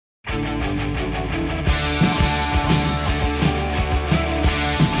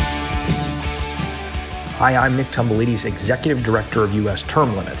Hi, I'm Nick Tumbilides, Executive Director of U.S.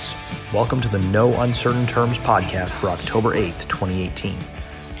 Term Limits. Welcome to the No Uncertain Terms podcast for October 8th, 2018.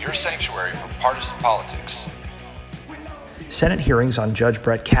 Your sanctuary from partisan politics. Senate hearings on Judge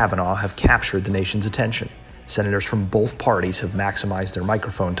Brett Kavanaugh have captured the nation's attention. Senators from both parties have maximized their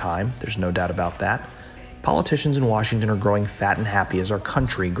microphone time. There's no doubt about that. Politicians in Washington are growing fat and happy as our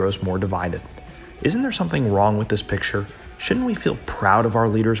country grows more divided. Isn't there something wrong with this picture? Shouldn't we feel proud of our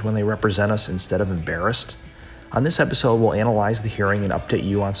leaders when they represent us instead of embarrassed? On this episode, we'll analyze the hearing and update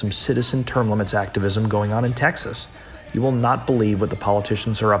you on some citizen term limits activism going on in Texas. You will not believe what the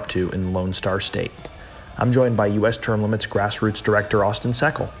politicians are up to in Lone Star State. I'm joined by U.S. Term Limits Grassroots Director Austin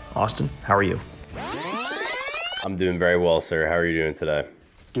Seckel. Austin, how are you? I'm doing very well, sir. How are you doing today?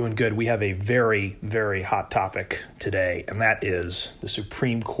 Doing good. We have a very, very hot topic today, and that is the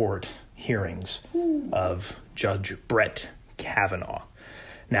Supreme Court hearings of Judge Brett Kavanaugh.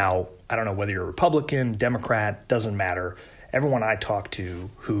 Now, I don't know whether you're a Republican, Democrat, doesn't matter. Everyone I talked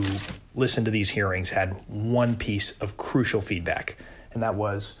to who listened to these hearings had one piece of crucial feedback, and that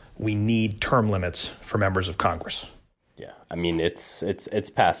was we need term limits for members of Congress. Yeah, I mean, it's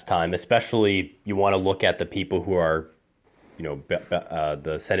past time, especially you want to look at the people who are,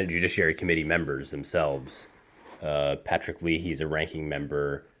 the Senate Judiciary Committee members themselves. Patrick Leahy's a ranking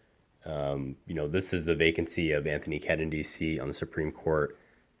member. This is the vacancy of Anthony Kennedy's seat on the Supreme Court.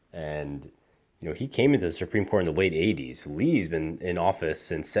 And, he came into the Supreme Court in the late 80s. Lee's been in office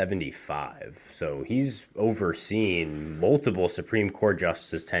since 75. So he's overseen multiple Supreme Court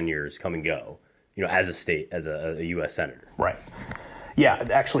justices' tenures come and go, as a U.S. senator. Right. Yeah,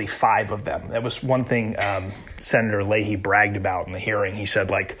 actually 5 of them. That was one thing Senator Leahy bragged about in the hearing. He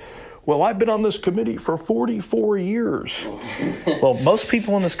said, well, I've been on this committee for 44 years. Well, most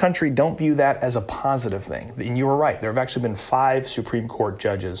people in this country don't view that as a positive thing. And you were right. There have actually been 5 Supreme Court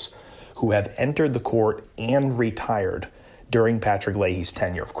judges who have entered the court and retired during Patrick Leahy's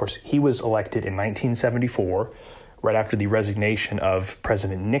tenure. Of course, he was elected in 1974, right after the resignation of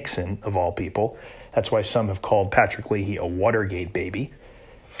President Nixon, of all people. That's why some have called Patrick Leahy a Watergate baby.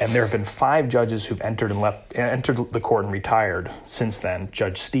 And there have been 5 judges who've entered the court and retired since then.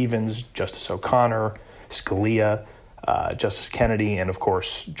 Judge Stevens, Justice O'Connor, Scalia, Justice Kennedy, and of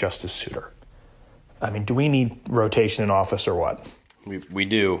course, Justice Souter. I mean, do we need rotation in office or what? We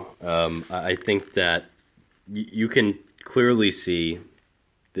do. I think that you can clearly see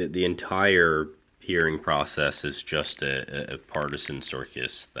that the entire hearing process is just a partisan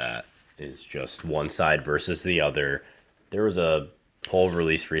circus that is just one side versus the other. There was a poll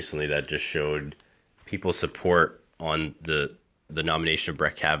released recently that just showed people's support on the nomination of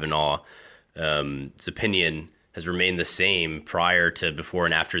Brett Kavanaugh. His opinion has remained the same prior to, before,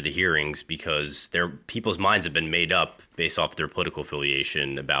 and after the hearings because people's minds have been made up based off their political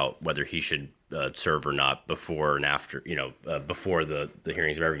affiliation about whether he should serve or not before and after, before the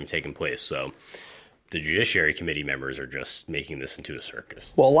hearings have ever even taken place. So the Judiciary Committee members are just making this into a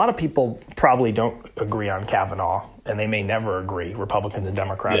circus. Well, a lot of people probably don't agree on Kavanaugh, and they may never agree. Republicans and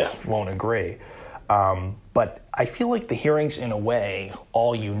Democrats won't agree. But I feel like the hearings, in a way,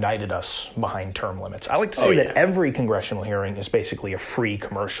 all united us behind term limits. I like to say that every congressional hearing is basically a free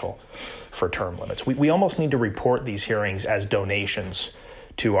commercial for term limits. We almost need to report these hearings as donations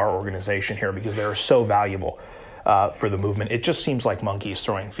to our organization here because they're so valuable for the movement. It just seems like monkeys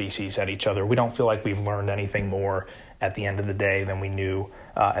throwing feces at each other. We don't feel like we've learned anything more at the end of the day than we knew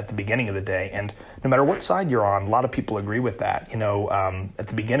at the beginning of the day. And no matter what side you're on, a lot of people agree with that. At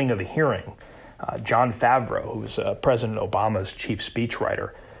the beginning of the hearing, Jon Favreau, who was President Obama's chief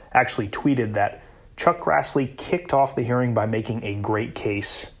speechwriter, actually tweeted that Chuck Grassley kicked off the hearing by making a great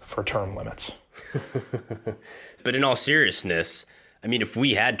case for term limits. But in all seriousness, I mean, if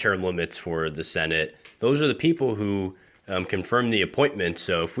we had term limits for the Senate, those are the people who confirmed the appointment.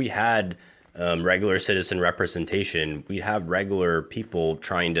 So if we had regular citizen representation, we'd have regular people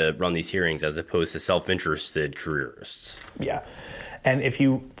trying to run these hearings as opposed to self-interested careerists. Yeah. And if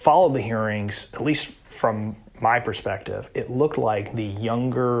you followed the hearings, at least from my perspective, it looked like the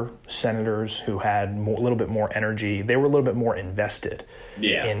younger senators who had a little bit more energy, they were a little bit more invested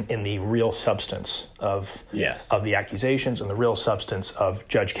in the real substance of the accusations and the real substance of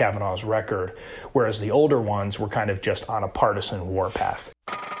Judge Kavanaugh's record, whereas the older ones were kind of just on a partisan warpath.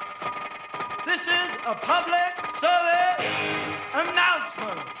 This is a public service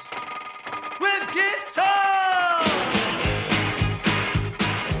announcement with guitar!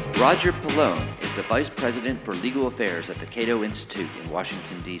 Roger Pallone is the Vice President for Legal Affairs at the Cato Institute in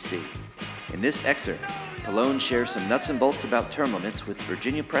Washington, D.C. In this excerpt, Pallone shares some nuts and bolts about term limits with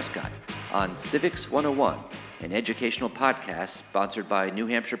Virginia Prescott on Civics 101, an educational podcast sponsored by New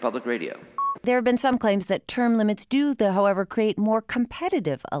Hampshire Public Radio. There have been some claims that term limits do, however, create more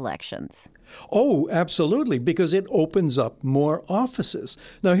competitive elections. Oh, absolutely, because it opens up more offices.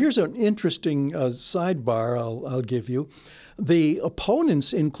 Now, here's an interesting sidebar I'll give you. The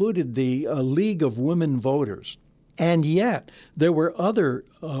opponents included the League of Women Voters. And yet, there were other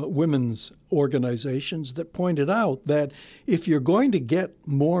women's organizations that pointed out that if you're going to get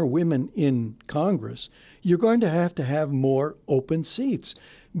more women in Congress, you're going to have more open seats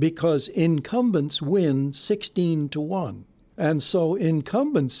because incumbents win 16-1. And so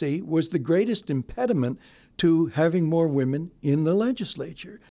incumbency was the greatest impediment to having more women in the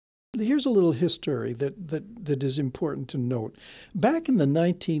legislature. Here's a little history that is important to note. Back in the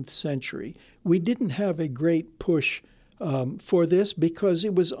 19th century, we didn't have a great push for this because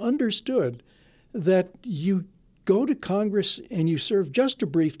it was understood that you go to Congress and you serve just a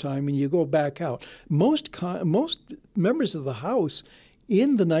brief time and you go back out. Most members of the House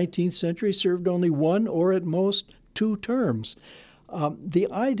in the 19th century served only one or at most 2 terms. The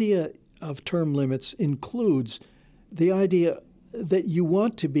idea of term limits includes the idea that you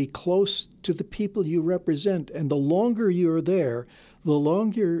want to be close to the people you represent, and the longer you're there, the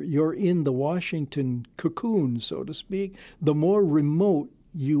longer you're in the Washington cocoon, so to speak, the more remote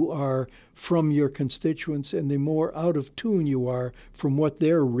you are from your constituents and the more out of tune you are from what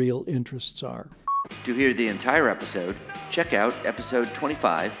their real interests are. To hear the entire episode, check out episode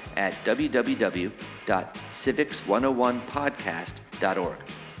 25 at www.civics101podcast.org.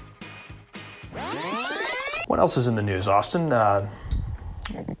 What else is in the news, Austin?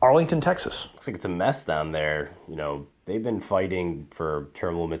 Arlington, Texas. Looks like it's a mess down there. You know, they've been fighting for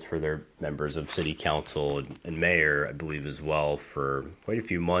term limits for their members of city council and mayor, I believe, as well, for quite a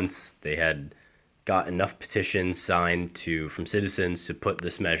few months. They had got enough petitions signed from citizens to put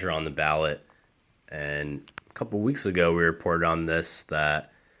this measure on the ballot. And a couple of weeks ago, we reported on this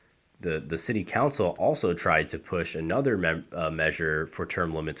that the city council also tried to push another measure for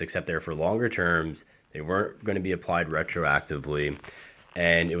term limits, except they're for longer terms. They weren't going to be applied retroactively.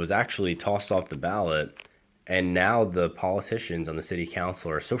 And it was actually tossed off the ballot. And now the politicians on the city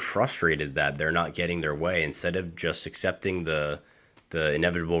council are so frustrated that they're not getting their way. Instead of just accepting the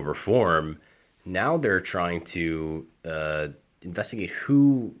inevitable reform, now they're trying to investigate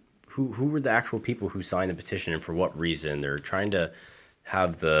who were the actual people who signed the petition and for what reason. They're trying to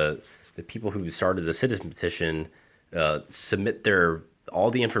have the people who started the citizen petition submit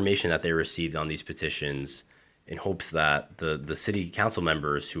all the information that they received on these petitions in hopes that the city council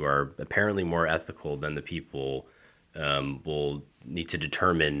members, who are apparently more ethical than the people, will need to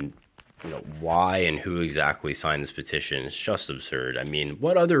determine why and who exactly signed this petition. It's just absurd. I mean,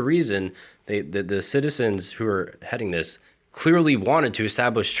 what other reason the citizens who are heading this clearly wanted to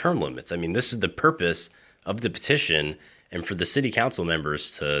establish term limits? I mean, this is the purpose of the petition, and for the city council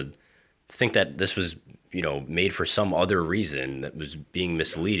members to think that this was made for some other reason that was being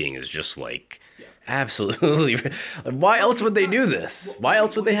misleading is just absolutely. Why else would they do this? Why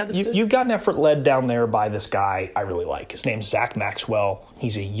else would they have this? You've got an effort led down there by this guy I really like. His name's Zach Maxwell.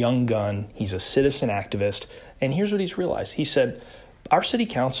 He's a young gun. He's a citizen activist. And here's what he's realized. He said, our city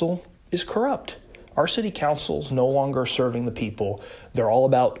council is corrupt. Our city council's no longer serving the people. They're all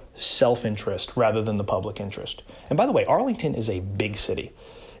about self-interest rather than the public interest. And by the way, Arlington is a big city.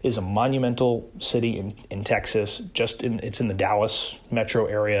 Is a monumental city in Texas. It's in the Dallas metro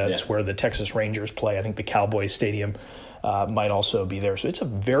area. Yeah. It's where the Texas Rangers play. I think the Cowboys Stadium might also be there. So it's a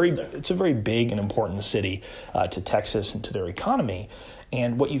very big and important city to Texas and to their economy.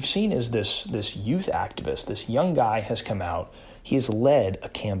 And what you've seen is this youth activist, this young guy has come out. He has led a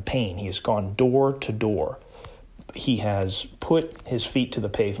campaign. He has gone door to door. He has put his feet to the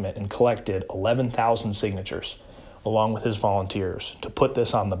pavement and collected 11,000 signatures along with his volunteers to put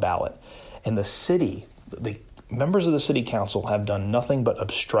this on the ballot. And the members of the city council have done nothing but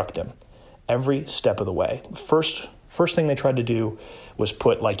obstruct him every step of the way. First thing they tried to do was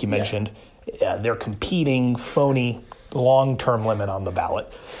put, like you mentioned, their competing phony long-term limit on the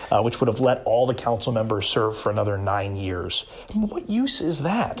ballot, which would have let all the council members serve for another 9 years. I mean, what use is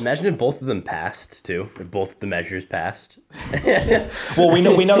that? Imagine if both of them passed too. If both of the measures passed. Well, we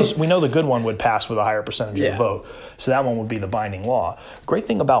know the good one would pass with a higher percentage of the vote, so that one would be the binding law. Great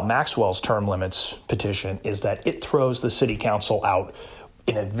thing about Maxwell's term limits petition is that it throws the city council out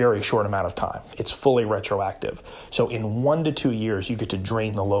in a very short amount of time. It's fully retroactive. So in 1 to 2 years, you get to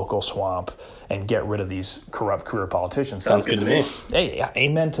drain the local swamp and get rid of these corrupt career politicians. Sounds good to me. Hey,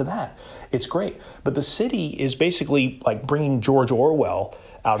 amen to that. It's great. But the city is basically like bringing George Orwell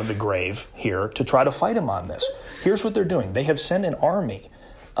out of the grave here to try to fight him on this. Here's what they're doing. They have sent an army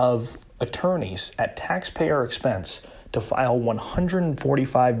of attorneys at taxpayer expense to file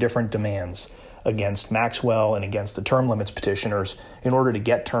 145 different demands against Maxwell and against the term limits petitioners in order to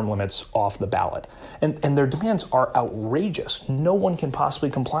get term limits off the ballot. And their demands are outrageous. No one can possibly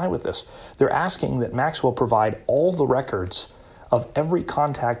comply with this. They're asking that Maxwell provide all the records of every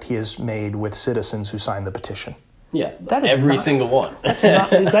contact he has made with citizens who signed the petition. Yeah, that is every single one. Is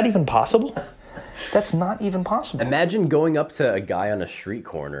that even possible? That's not even possible. Imagine going up to a guy on a street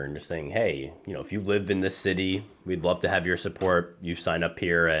corner and just saying, hey, if you live in this city, we'd love to have your support. You sign up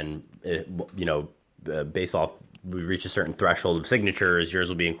here and, based off, we reach a certain threshold of signatures, yours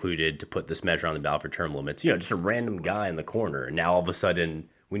will be included to put this measure on the ballot for term limits. Just a random guy in the corner. And now all of a sudden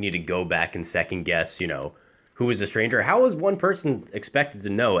we need to go back and second guess, who is a stranger? How is one person expected to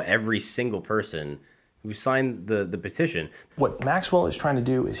know every single person who signed the petition? What Maxwell is trying to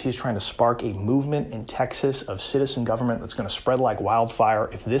do is he's trying to spark a movement in Texas of citizen government that's going to spread like wildfire.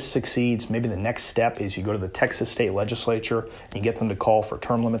 If this succeeds, maybe the next step is you go to the Texas state legislature and you get them to call for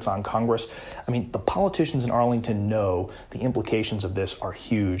term limits on Congress. I mean, the politicians in Arlington know the implications of this are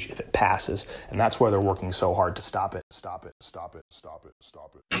huge if it passes, and that's why they're working so hard to stop it. Stop it, stop it, stop it,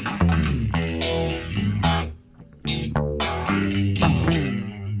 stop it.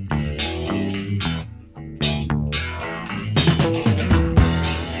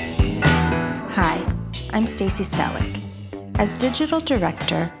 Hi, I'm Stacey Selleck. As Digital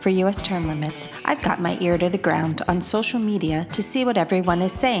Director for U.S. Term Limits, I've got my ear to the ground on social media to see what everyone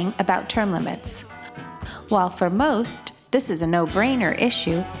is saying about term limits. While for most, this is a no-brainer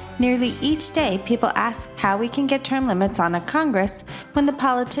issue, nearly each day people ask how we can get term limits on a Congress when the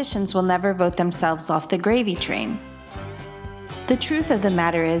politicians will never vote themselves off the gravy train. The truth of the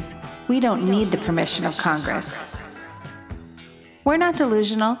matter is, we don't need the permission of Congress. We're not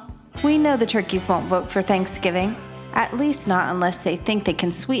delusional. We know the turkeys won't vote for Thanksgiving, at least not unless they think they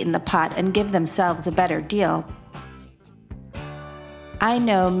can sweeten the pot and give themselves a better deal. I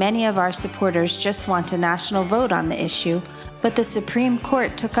know many of our supporters just want a national vote on the issue, but the Supreme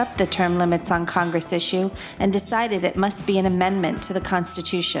Court took up the term limits on Congress issue and decided it must be an amendment to the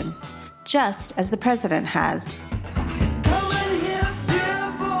Constitution, just as the President has.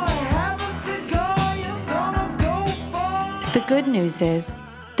 The good news is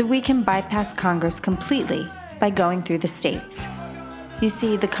that we can bypass Congress completely by going through the states. You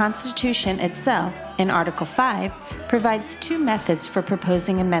see, the Constitution itself, in Article 5, provides two methods for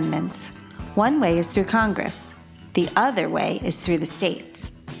proposing amendments. One way is through Congress. The other way is through the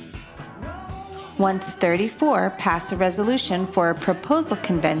states. Once 34 pass a resolution for a proposal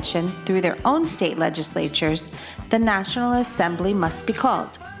convention through their own state legislatures, the National Assembly must be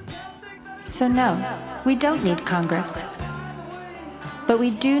called. So no, we don't need Congress. But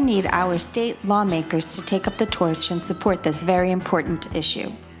we do need our state lawmakers to take up the torch and support this very important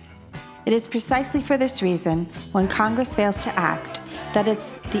issue. It is precisely for this reason, when Congress fails to act, that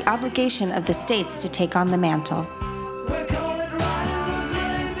it's the obligation of the states to take on the mantle.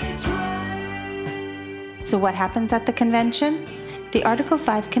 So what happens at the convention? The Article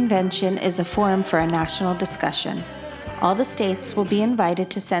 5 convention is a forum for a national discussion. All the states will be invited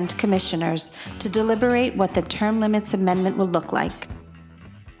to send commissioners to deliberate what the term limits amendment will look like.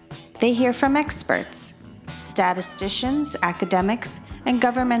 They hear from experts. Statisticians, academics, and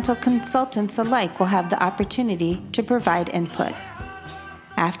governmental consultants alike will have the opportunity to provide input.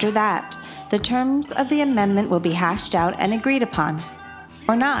 After that, the terms of the amendment will be hashed out and agreed upon,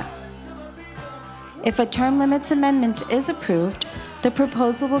 or not. If a term limits amendment is approved, the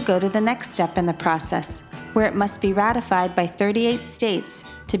proposal will go to the next step in the process, where it must be ratified by 38 states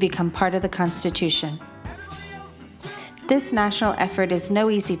to become part of the Constitution. This national effort is no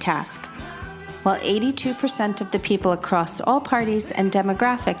easy task. While 82% of the people across all parties and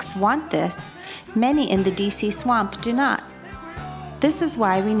demographics want this, many in the DC swamp do not. This is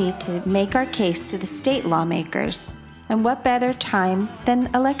why we need to make our case to the state lawmakers. And what better time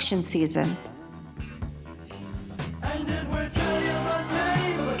than election season?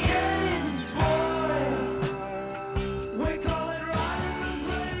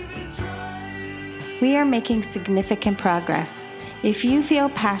 We are making significant progress. If you feel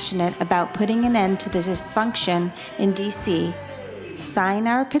passionate about putting an end to the dysfunction in DC, sign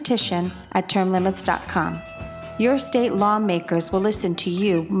our petition at termlimits.com. Your state lawmakers will listen to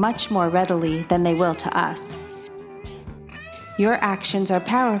you much more readily than they will to us. Your actions are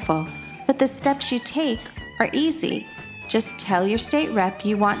powerful, but the steps you take are easy. Just tell your state rep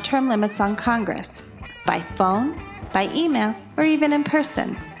you want term limits on Congress, by phone, by email, or even in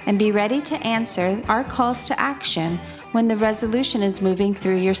person. And be ready to answer our calls to action when the resolution is moving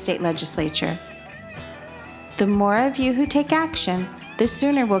through your state legislature. The more of you who take action, the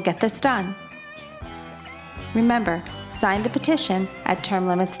sooner we'll get this done. Remember, Sign the petition at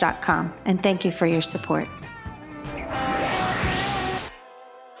termlimits.com, and thank you for your support.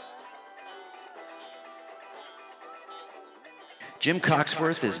 Jim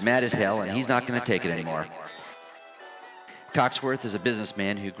Coxworth is mad as hell, and he's not going to take it anymore. Coxworth is a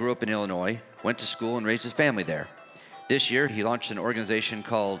businessman who grew up in Illinois, went to school, and raised his family there. This year, he launched an organization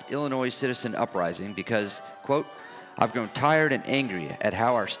called Illinois Citizen Uprising because, quote, I've grown tired and angry at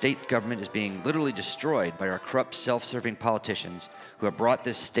how our state government is being literally destroyed by our corrupt, self-serving politicians who have brought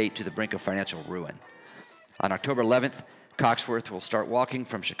this state to the brink of financial ruin. On October 11th, Coxworth will start walking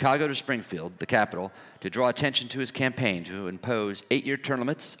from Chicago to Springfield, the capital, to draw attention to his campaign to impose 8-year term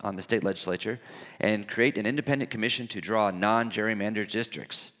limits on the state legislature and create an independent commission to draw non-gerrymandered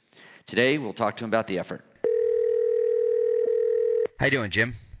districts. Today, we'll talk to him about the effort. How you doing,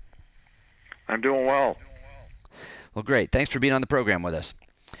 Jim? I'm doing well. Well, great. Thanks for being on the program with us.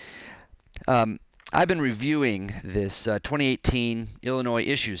 I've been reviewing this 2018 Illinois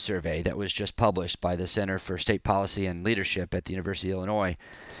Issues Survey that was just published by the Center for State Policy and Leadership at the University of Illinois.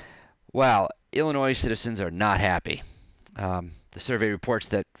 Wow, Illinois citizens are not happy. The survey reports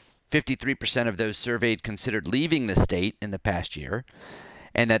that 53% of those surveyed considered leaving the state in the past year,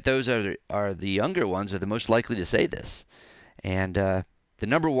 and that those are the younger ones are the most likely to say this. And the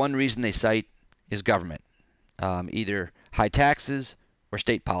number one reason they cite is government, either high taxes or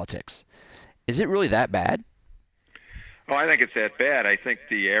state politics. Is it really that bad? Oh, I think it's that bad. I think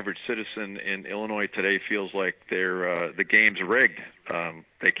the average citizen in Illinois today feels like the game's rigged.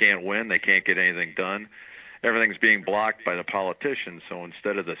 They can't win. They can't get anything done. Everything's being blocked by the politicians. So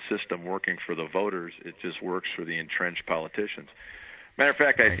instead of the system working for the voters, it just works for the entrenched politicians. Matter of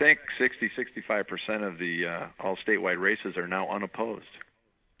fact, I think 65% of the all statewide races are now unopposed.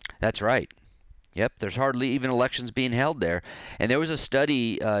 That's right. Yep, there's hardly even elections being held there. And there was a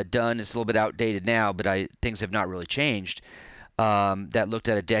study done, it's a little bit outdated now, but things have not really changed, that looked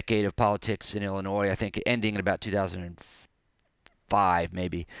at a decade of politics in Illinois, I think ending in about 2005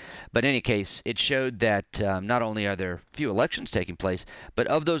 maybe. But in any case, it showed that not only are there few elections taking place, but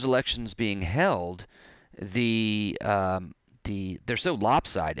of those elections being held, they're so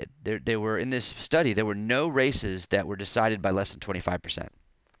lopsided. There were, in this study, there were no races that were decided by less than 25%.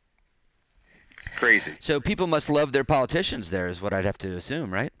 Crazy. So people must love their politicians there, is what I'd have to assume,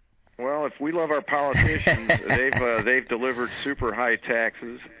 right? Well, if we love our politicians, they've delivered super high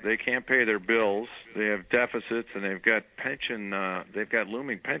taxes. They can't pay their bills. They have deficits, and they've got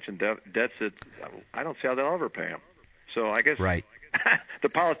looming pension debts that I don't see how they'll ever pay them. So I guess right. The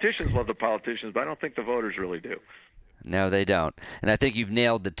politicians love the politicians, but I don't think the voters really do. No, they don't. And I think you've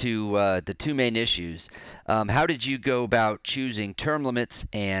nailed the two main issues. How did you go about choosing term limits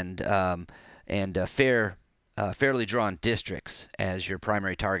and fairly drawn districts as your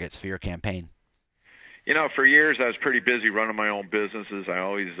primary targets for your campaign? You know, for years I was pretty busy running my own businesses. I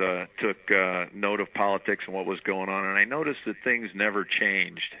always took note of politics and what was going on, and I noticed that things never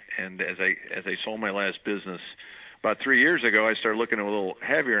changed. And as I sold my last business about 3 years ago, I started looking a little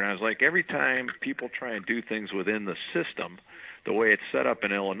heavier, and I was like, every time people try and do things within the system, the way it's set up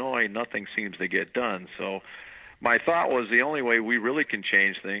in Illinois, nothing seems to get done. So my thought was the only way we really can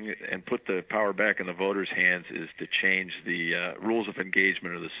change things and put the power back in the voters' hands is to change the rules of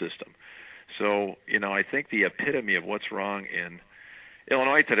engagement of the system. So, you know, I think the epitome of what's wrong in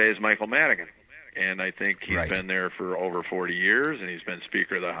Illinois today is Michael Madigan. And I think he's been there for over 40 years, and he's been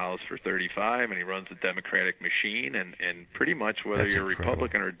Speaker of the House for 35, and he runs the Democratic machine. And pretty much whether you're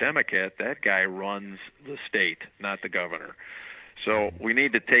Republican or Democrat, that guy runs the state, not the governor. So we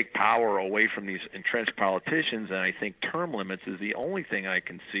need to take power away from these entrenched politicians, and I think term limits is the only thing I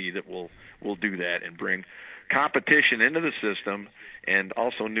can see that will do that and bring competition into the system and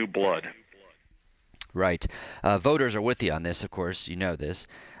also new blood. Right. Voters are with you on this, of course. You know this.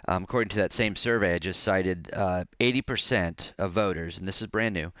 According to that same survey I just cited, 80% of voters, and this is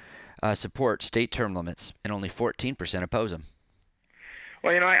brand new, support state term limits, and only 14% oppose them.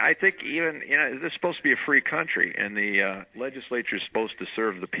 Well, you know, I think even, you know, this is supposed to be a free country, and the legislature is supposed to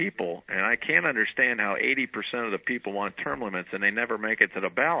serve the people, and I can't understand how 80% of the people want term limits and they never make it to the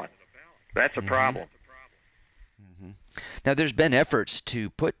ballot. That's a problem. Mm-hmm. Now, there's been efforts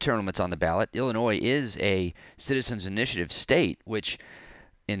to put term limits on the ballot. Illinois is a citizens' initiative state, which,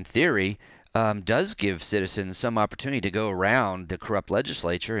 in theory, does give citizens some opportunity to go around the corrupt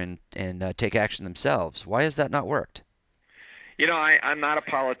legislature and take action themselves. Why has that not worked? You know, I'm not a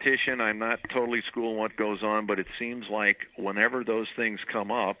politician. I'm not totally schooled in what goes on, but it seems like whenever those things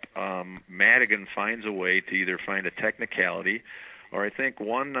come up, Madigan finds a way to either find a technicality or I think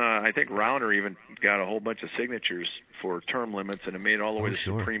Rauner even got a whole bunch of signatures for term limits, and it made it all the way to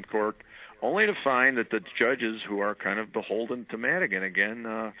the Supreme Court, only to find that the judges, who are kind of beholden to Madigan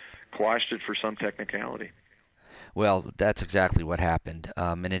again, quashed it for some technicality. Well, that's exactly what happened,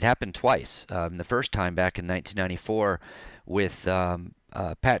 and it happened twice. The first time back in 1994 with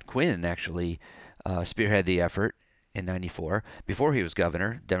Pat Quinn actually spearheaded the effort in 94 before he was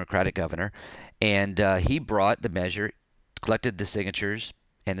governor, Democratic governor, and he brought the measure, collected the signatures,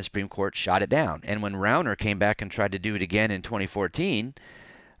 and the Supreme Court shot it down. And when Rauner came back and tried to do it again in 2014,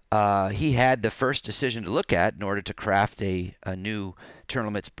 he had the first decision to look at in order to craft a new term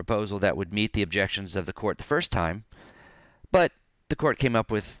limits proposal that would meet the objections of the court the first time. But the court came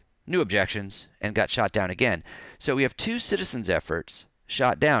up with new objections and got shot down again. So we have two citizens' efforts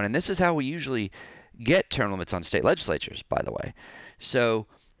shot down. And this is how we usually get term limits on state legislatures, by the way. So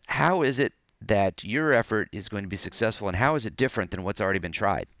how is it that your effort is going to be successful, and how is it different than what's already been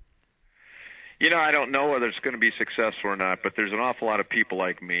tried? I don't know whether it's going to be successful or not, but there's an awful lot of people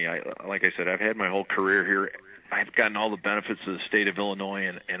like me. Like I said, I've had my whole career here. I've gotten all the benefits of the state of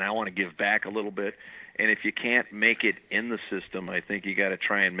Illinois, and I want to give back a little bit. And if you can't make it in the system, I think you got to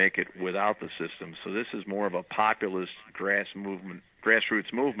try and make it without the system. So this is more of a populist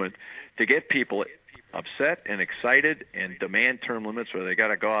grassroots movement to get people upset and excited and demand term limits, where they got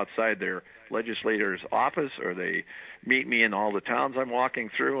to go outside their legislator's office, or they meet me in all the towns I'm walking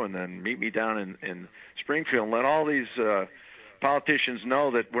through, and then meet me down in Springfield, and let all these politicians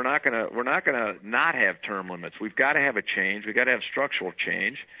know that we're not gonna not have term limits. We've got to have a change. We've got to have structural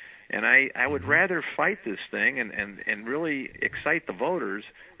change. And I would rather fight this thing and really excite the voters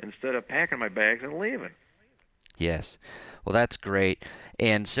instead of packing my bags and leaving. Yes. Well, that's great.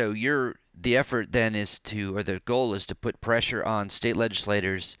 And so the effort then is or the goal is to put pressure on state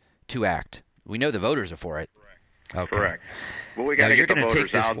legislators to act. We know the voters are for it. Okay. Correct. Well, we got to get the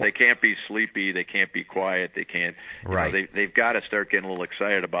voters out. They can't be sleepy. They can't be quiet. They can't. Right. They've got to start getting a little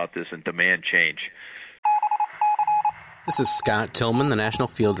excited about this and demand change. This is Scott Tillman, the National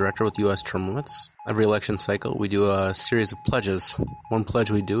Field Director with U.S. Term Limits. Every election cycle, we do a series of pledges. One pledge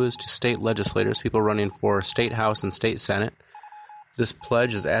we do is to state legislators, people running for State House and State Senate. This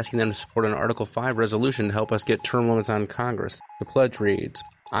pledge is asking them to support an Article 5 resolution to help us get term limits on Congress. The pledge reads,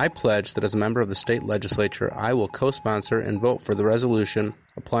 I pledge that as a member of the state legislature, I will co-sponsor and vote for the resolution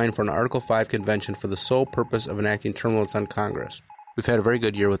applying for an Article 5 convention for the sole purpose of enacting term limits on Congress. We've had a very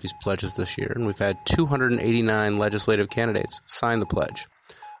good year with these pledges this year, and we've had 289 legislative candidates sign the pledge.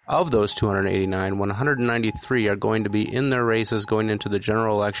 Of those 289, 193 are going to be in their races going into the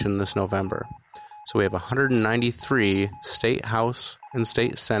general election this November. So we have 193 State House and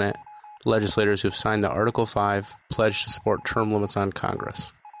State Senate legislators who've signed the Article 5 pledge to support term limits on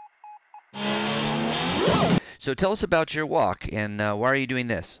Congress. So tell us about your walk, and why are you doing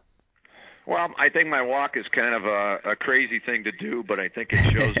this? Well, I think my walk is kind of a crazy thing to do, but I think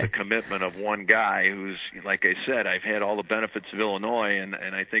it shows the commitment of one guy who's, like I said, I've had all the benefits of Illinois, and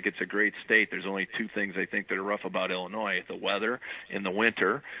I think it's a great state. There's only two things I think that are rough about Illinois: the weather in the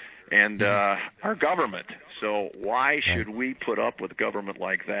winter and our government. So why should we put up with government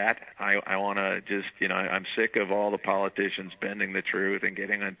like that? I want to just, I'm sick of all the politicians bending the truth and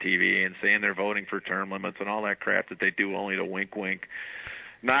getting on TV and saying they're voting for term limits and all that crap that they do only to wink,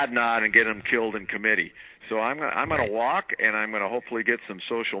 nod, and get them killed in committee. So I'm going to walk, and I'm going to hopefully get some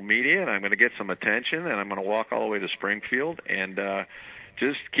social media, and I'm going to get some attention, and I'm going to walk all the way to Springfield and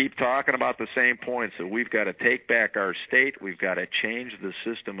just keep talking about the same points, that we've got to take back our state. We've got to change the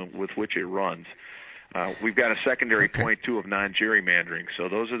system with which it runs. We've got a secondary point, too, of non-gerrymandering. So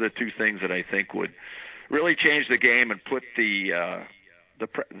those are the two things that I think would really change the game and put the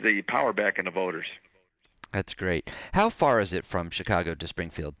power back in the voters. That's great. How far is it from Chicago to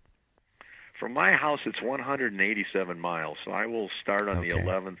Springfield? From my house, it's 187 miles. So I will start on the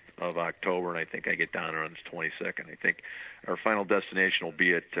 11th of October, and I think I get down on the 22nd. I think our final destination will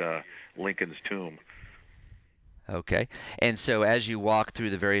be at Lincoln's Tomb. Okay. And so as you walk through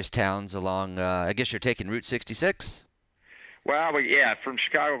the various towns along, I guess you're taking Route 66? Well, yeah, from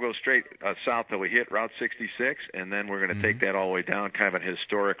Chicago, go straight south till we hit Route 66, and then we're going to take that all the way down, kind of a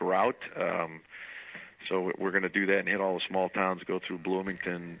historic route. So we're going to do that and hit all the small towns, go through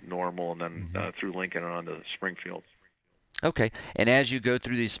Bloomington, Normal, and then through Lincoln and on to Springfield. Okay. And as you go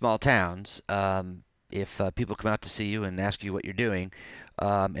through these small towns, if people come out to see you and ask you what you're doing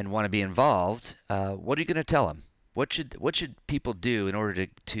and want to be involved, what are you going to tell them? What should people do in order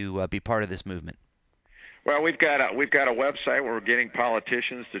to be part of this movement? Well, we've got a website where we're getting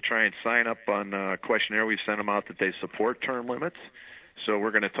politicians to try and sign up on a questionnaire. We've sent them out that they support term limits. So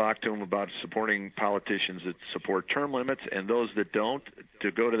we're going to talk to them about supporting politicians that support term limits, and those that don't,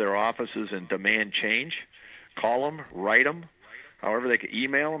 to go to their offices and demand change. Call them, write them, however they can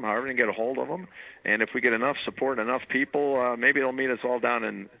email them, however they can get a hold of them. And if we get enough support and enough people, maybe they'll meet us all down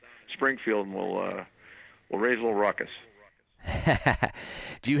in Springfield, and we'll raise a little ruckus.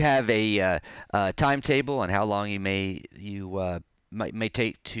 Do you have a timetable on how long you may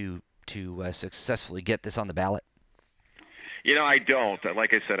take to successfully get this on the ballot? I don't.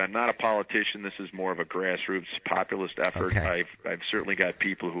 Like I said, I'm not a politician. This is more of a grassroots populist effort. Okay. I've certainly got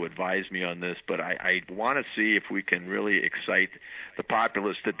people who advise me on this, but I want to see if we can really excite the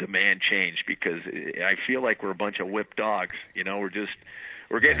populace to demand change, because I feel like we're a bunch of whipped dogs.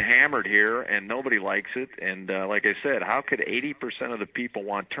 We're getting hammered here, and nobody likes it. And like I said, how could 80% of the people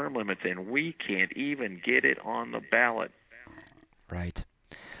want term limits, and we can't even get it on the ballot? Right.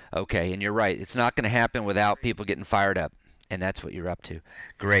 Okay, and you're right. It's not going to happen without people getting fired up, and that's what you're up to.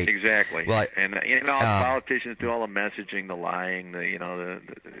 Great. Exactly. Well, politicians do all the messaging, the lying,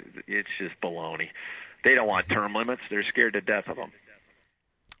 it's just baloney. They don't want term limits. They're scared to death of them.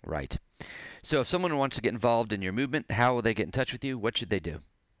 Right. So if someone wants to get involved in your movement, how will they get in touch with you? What should they do?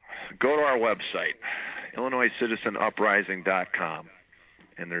 Go to our website, IllinoisCitizenUprising.com,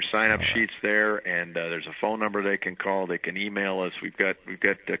 and there's sign-up sheets there, and there's a phone number they can call. They can email us. We've got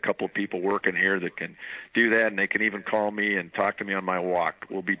a couple of people working here that can do that, and they can even call me and talk to me on my walk.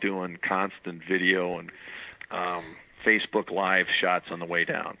 We'll be doing constant video and Facebook Live shots on the way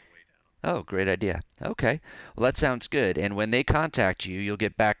down. Oh, great idea. Okay. Well, that sounds good. And when they contact you, you'll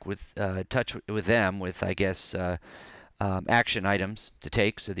get back with touch with them with, I guess, action items to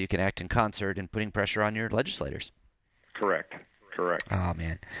take so that you can act in concert in putting pressure on your legislators. Correct. Oh,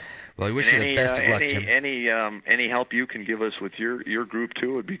 man. Well, I wish you the best of luck, Jim. Any help you can give us with your group,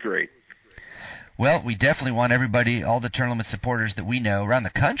 too, would be great. Well, we definitely want everybody, all the term limit supporters that we know around the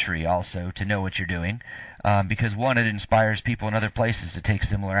country also, to know what you're doing, because, one, it inspires people in other places to take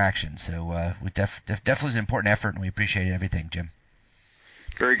similar action. So we definitely is an important effort, and we appreciate everything, Jim.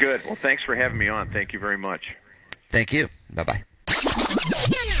 Very good. Well, thanks for having me on. Thank you very much. Thank you. Bye-bye.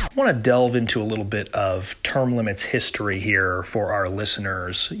 I want to delve into a little bit of term limits history here for our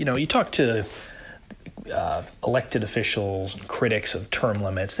listeners. You talk to elected officials and critics of term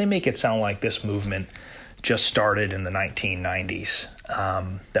limits. They make it sound like this movement just started in the 1990s,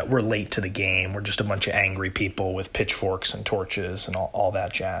 that we're late to the game. We're just a bunch of angry people with pitchforks and torches and all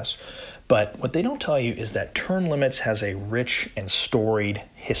that jazz. But what they don't tell you is that term limits has a rich and storied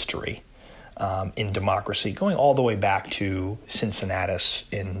history in democracy, going all the way back to Cincinnatus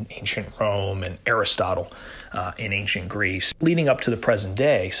in ancient Rome and Aristotle in ancient Greece, leading up to the present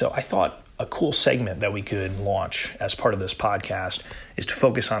day. So I thought a cool segment that we could launch as part of this podcast is to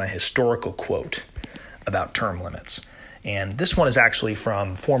focus on a historical quote about term limits. And this one is actually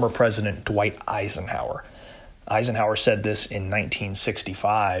from former President Dwight Eisenhower. Eisenhower said this in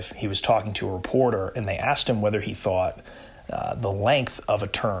 1965. He was talking to a reporter, and they asked him whether he thought the length of a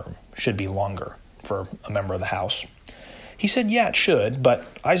term should be longer for a member of the House. He said, yeah, it should, but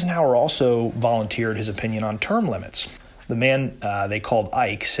Eisenhower also volunteered his opinion on term limits. The man they called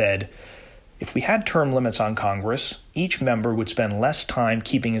Ike said, if we had term limits on Congress, each member would spend less time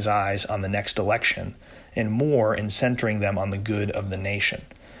keeping his eyes on the next election and more in centering them on the good of the nation.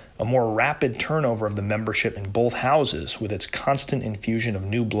 A more rapid turnover of the membership in both houses with its constant infusion of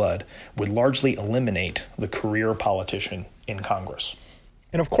new blood would largely eliminate the career politician in Congress.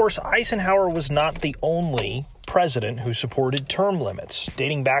 And of course, Eisenhower was not the only president who supported term limits.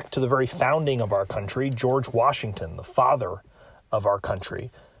 Dating back to the very founding of our country, George Washington, the father of our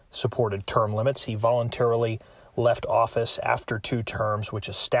country, supported term limits. He voluntarily left office after 2 terms, which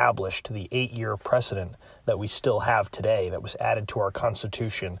established the 8-year precedent that we still have today that was added to our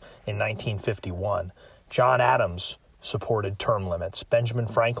Constitution in 1951. John Adams supported term limits. Benjamin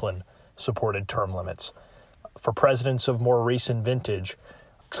Franklin supported term limits. For presidents of more recent vintage,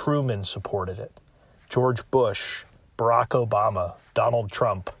 Truman supported it. George Bush, Barack Obama, Donald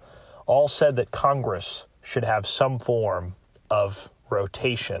Trump all said that Congress should have some form of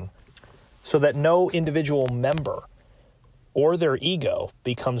rotation so that no individual member or their ego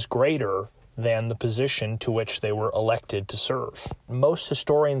becomes greater than the position to which they were elected to serve. Most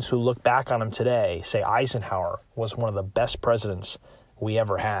historians who look back on him today say Eisenhower was one of the best presidents we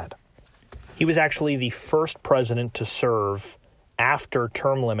ever had. He was actually the first president to serve after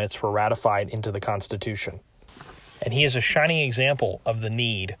term limits were ratified into the Constitution. And he is a shining example of the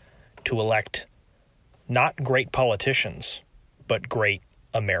need to elect not great politicians, but great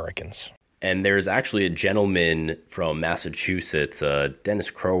Americans. And there's actually a gentleman from Massachusetts,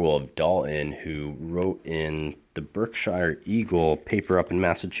 Dennis Crowell of Dalton, who wrote in the Berkshire Eagle paper up in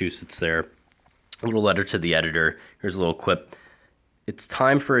Massachusetts there, a little letter to the editor. Here's a little clip. It's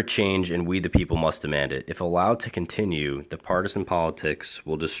time for a change, and we the people must demand it. If allowed to continue, the partisan politics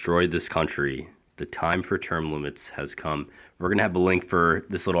will destroy this country. The time for term limits has come. We're going to have a link for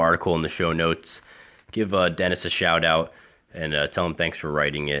this little article in the show notes. Give Dennis a shout out and tell him thanks for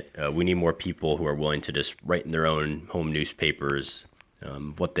writing it. We need more people who are willing to just write in their own home newspapers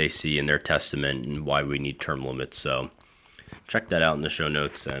what they see in their testament and why we need term limits. So check that out in the show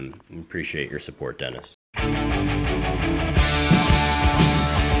notes, and appreciate your support, Dennis.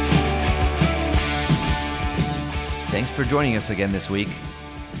 Thanks for joining us again this week.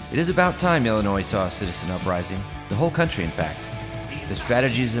 It is about time Illinois saw a citizen uprising. The whole country, in fact. The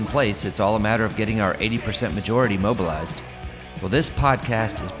strategy is in place. It's all a matter of getting our 80% majority mobilized. Well, this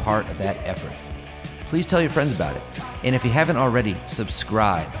podcast is part of that effort. Please tell your friends about it. And if you haven't already,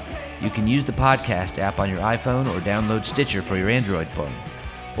 subscribe. You can use the podcast app on your iPhone or download Stitcher for your Android phone.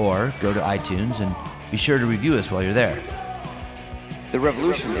 Or go to iTunes and be sure to review us while you're there. The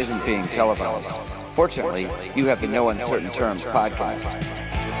revolution isn't being televised. Fortunately, you have the No Uncertain Terms podcast.